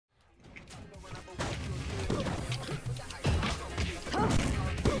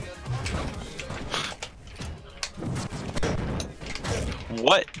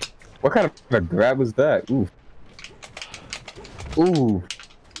What? What kind of a grab was that? Ooh. Ooh.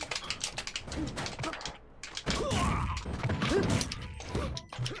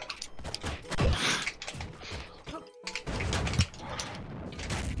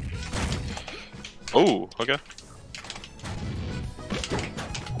 Oh, okay.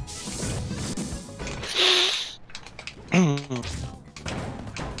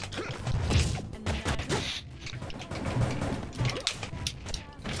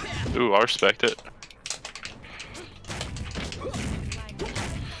 Ooh, I respect it.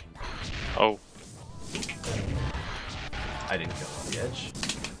 Oh. I didn't kill on the edge.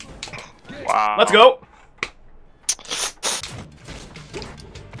 Wow. Let's go!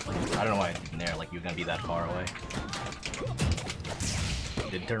 I don't know why I didn't there, like you were gonna be that far away.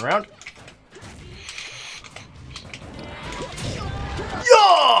 Didn't turn around.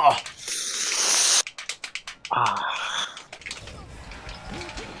 Yeah!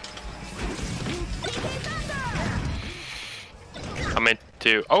 I meant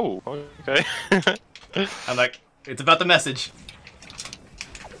to. Oh, okay. I'm like, it's about the message.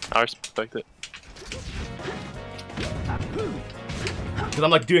 I respect it. Because I'm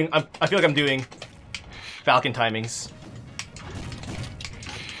like doing, I feel like I'm doing Falcon timings.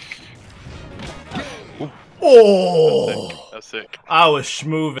 Oh! That's sick. I was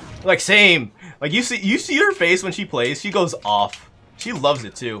schmoovin'. Like same. Like you see her face when she plays. She goes off. She loves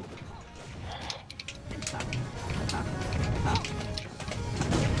it too.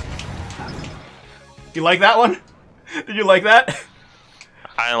 You like that one? Did you like that?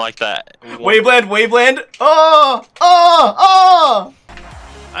 I didn't like that. Waveland, Waveland. Oh, oh, oh!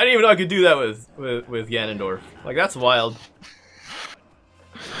 I didn't even know I could do that with Ganondorf. Like that's wild.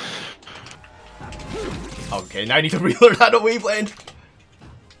 Okay, now I need to relearn how to Waveland.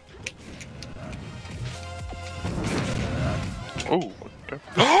 Oh.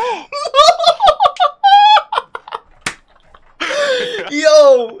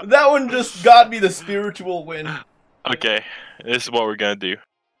 Yo, that one just got me the spiritual win. Okay, this is what we're gonna do.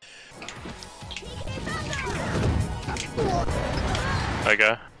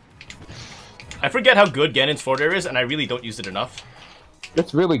 Okay. I forget how good Ganon's forward air is, and I really don't use it enough.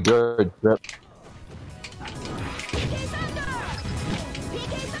 It's really good. Yep.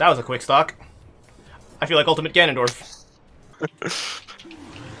 That was a quick stock. I feel like Ultimate Ganondorf.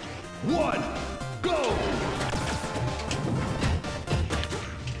 One, go!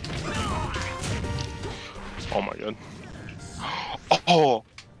 Oh my god. Oh,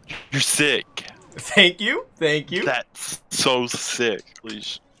 you're sick. Thank you, thank you. That's so sick.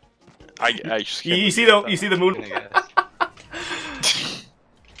 Please. I just can't You see the moon.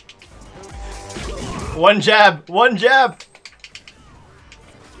 One jab, one jab.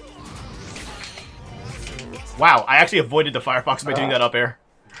 Wow, I actually avoided the Firefox by doing that up air.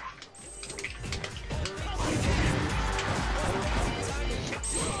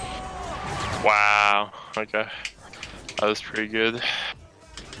 Wow. Okay. That was pretty good.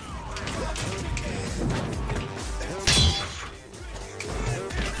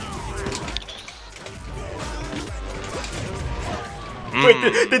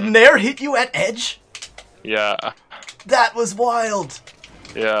 Wait, did Nair hit you at edge? Yeah. That was wild.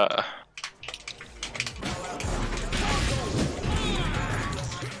 Yeah.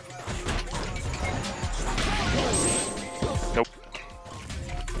 Nope.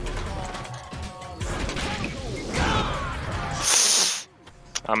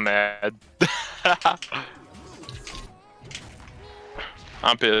 I'm mad.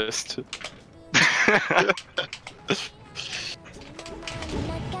 I'm pissed.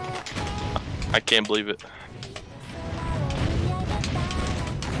 I can't believe it.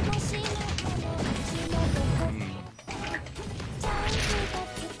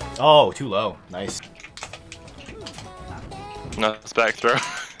 Oh, too low. Nice. No, it's back throw.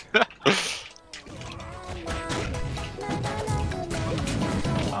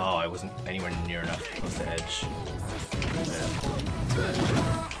 Oh, I wasn't anywhere near enough close to edge.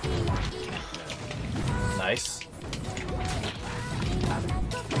 Nice.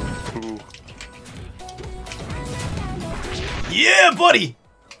 Ooh. Yeah, buddy!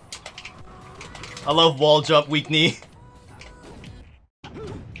 I love wall jump, weak knee.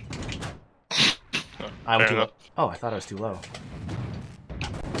 I'm too low. Oh, I thought I was too low.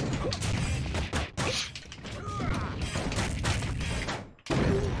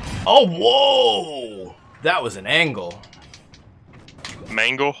 Oh, whoa! That was an angle.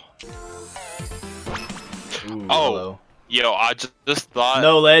 Mangle? Ooh, Oh, hello. yo, I just thought.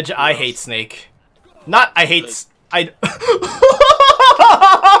 No ledge, I hate Snake. Not, I hate I.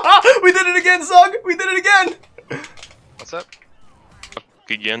 We did it again, Zug! We did it again! What's up?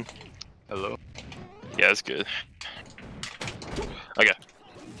 again. Hello. Yeah, that's good. Okay.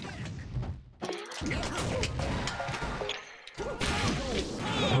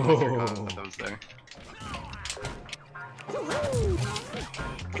 Oh. That was there.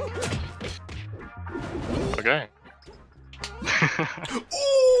 Okay.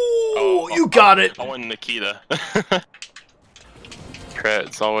 Ooh, you got it. I want Nikita.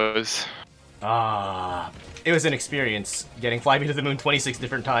 Creds always. Ah, it was an experience getting Fly Me to the Moon 26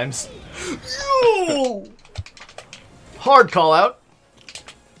 different times. Yo! Hard call out.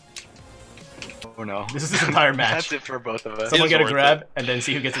 Oh no. This is this entire match. That's it for both of us. Someone It's get a worth grab it. and then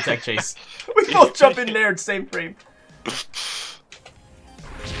see who gets a tech chase. We both jump in there at the same frame.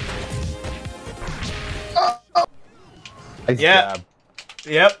 Nice Yeah. jab.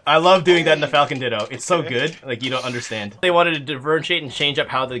 Yep, I love doing that in the Falcon Ditto. It's so good, like you don't understand. They wanted to differentiate and change up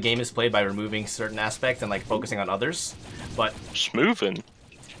how the game is played by removing certain aspects and like focusing on others. But Just moving.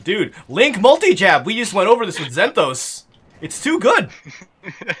 dude, Link multi-jab, we just went over this with Xenthos. It's too good.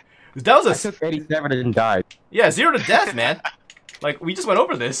 That was I a took 87 and died. yeah, 0 to death, man. Like we just went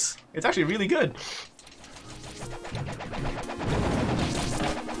over this. It's actually really good.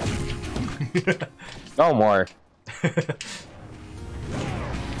 No more.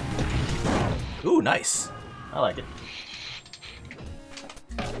 Ooh, nice. I like it.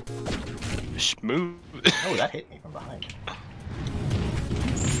 Smooth. Oh, that hit me from behind.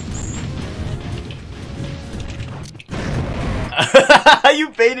 You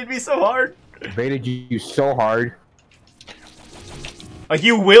baited me so hard. Baited you so hard. Like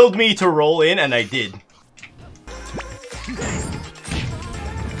you willed me to roll in, and I did.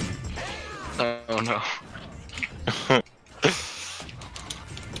 Oh no.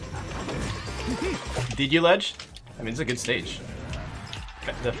 Did you, Ledge? I mean, it's a good stage.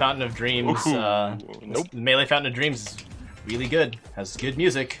 The Fountain of Dreams, Nope. Melee Fountain of Dreams is really good. Has good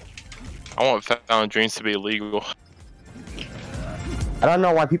music. I want Fountain Dreams to be illegal. I don't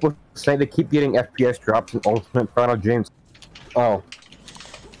know why people say they keep getting FPS drops in Ultimate Final Dreams. Oh.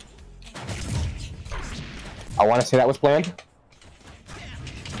 I want to say that was planned.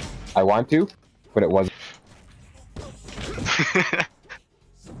 I want to, but it wasn't.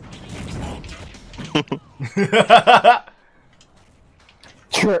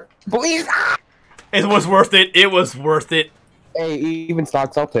 Sure. Please! Ah! It was worth it. It was worth it. Hey, even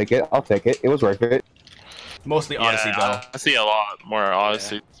stocks, I'll take it. I'll take it. It was worth it. Mostly Odyssey, though. I see a lot more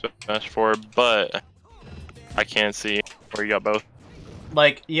Odyssey Smash 4, but I can't see where you got both.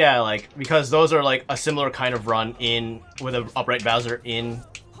 Like, yeah, like, because those are, like, a similar kind of run in, with an upright Bowser in,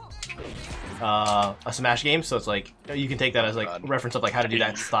 a Smash game, so it's like, you can take that as, like, reference of, like, how to do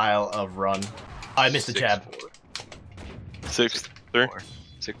that style of run. I missed the jab. 6-3.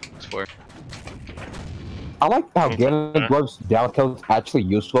 6-4. I like how Ganondorf's down tilt is actually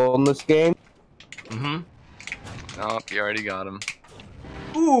useful in this game. Mm-hmm. Oh, you already got him.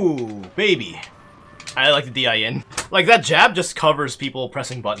 Ooh, baby. I like the DIN. Like, that jab just covers people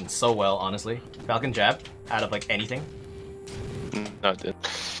pressing buttons so well, honestly. Falcon jab, out of, like, anything. No, it did.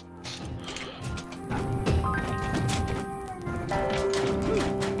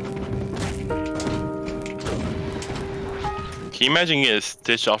 Can you imagine getting a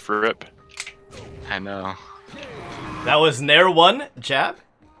stitch off rip? I know. That was Nair 1, jab,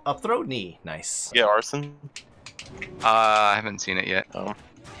 up throw, knee. Nice. Get arson? I haven't seen it yet, Oh.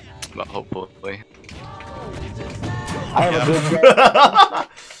 but hopefully. I have a good jab.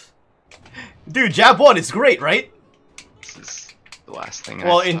 Dude, jab 1, it's great, right? This is the last thing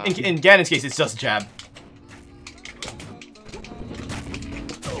Well, I in Ganon's case, it's just jab.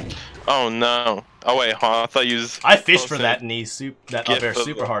 Oh no. Oh wait, I thought you was... I fished for that knee, that up air Gift of,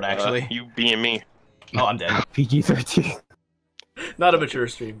 super hard, actually. You being me. Oh, I'm dead. PG-13. Not a mature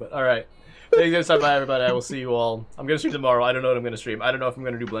stream, but alright. Thanks for stopping by, everybody. I will see you all. I'm gonna stream tomorrow. I don't know what I'm gonna stream. I don't know if I'm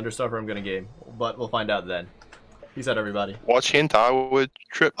gonna do Blender stuff or I'm gonna game. But we'll find out then. Peace out, everybody. Watch hentai with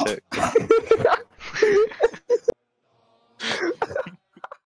Triptych.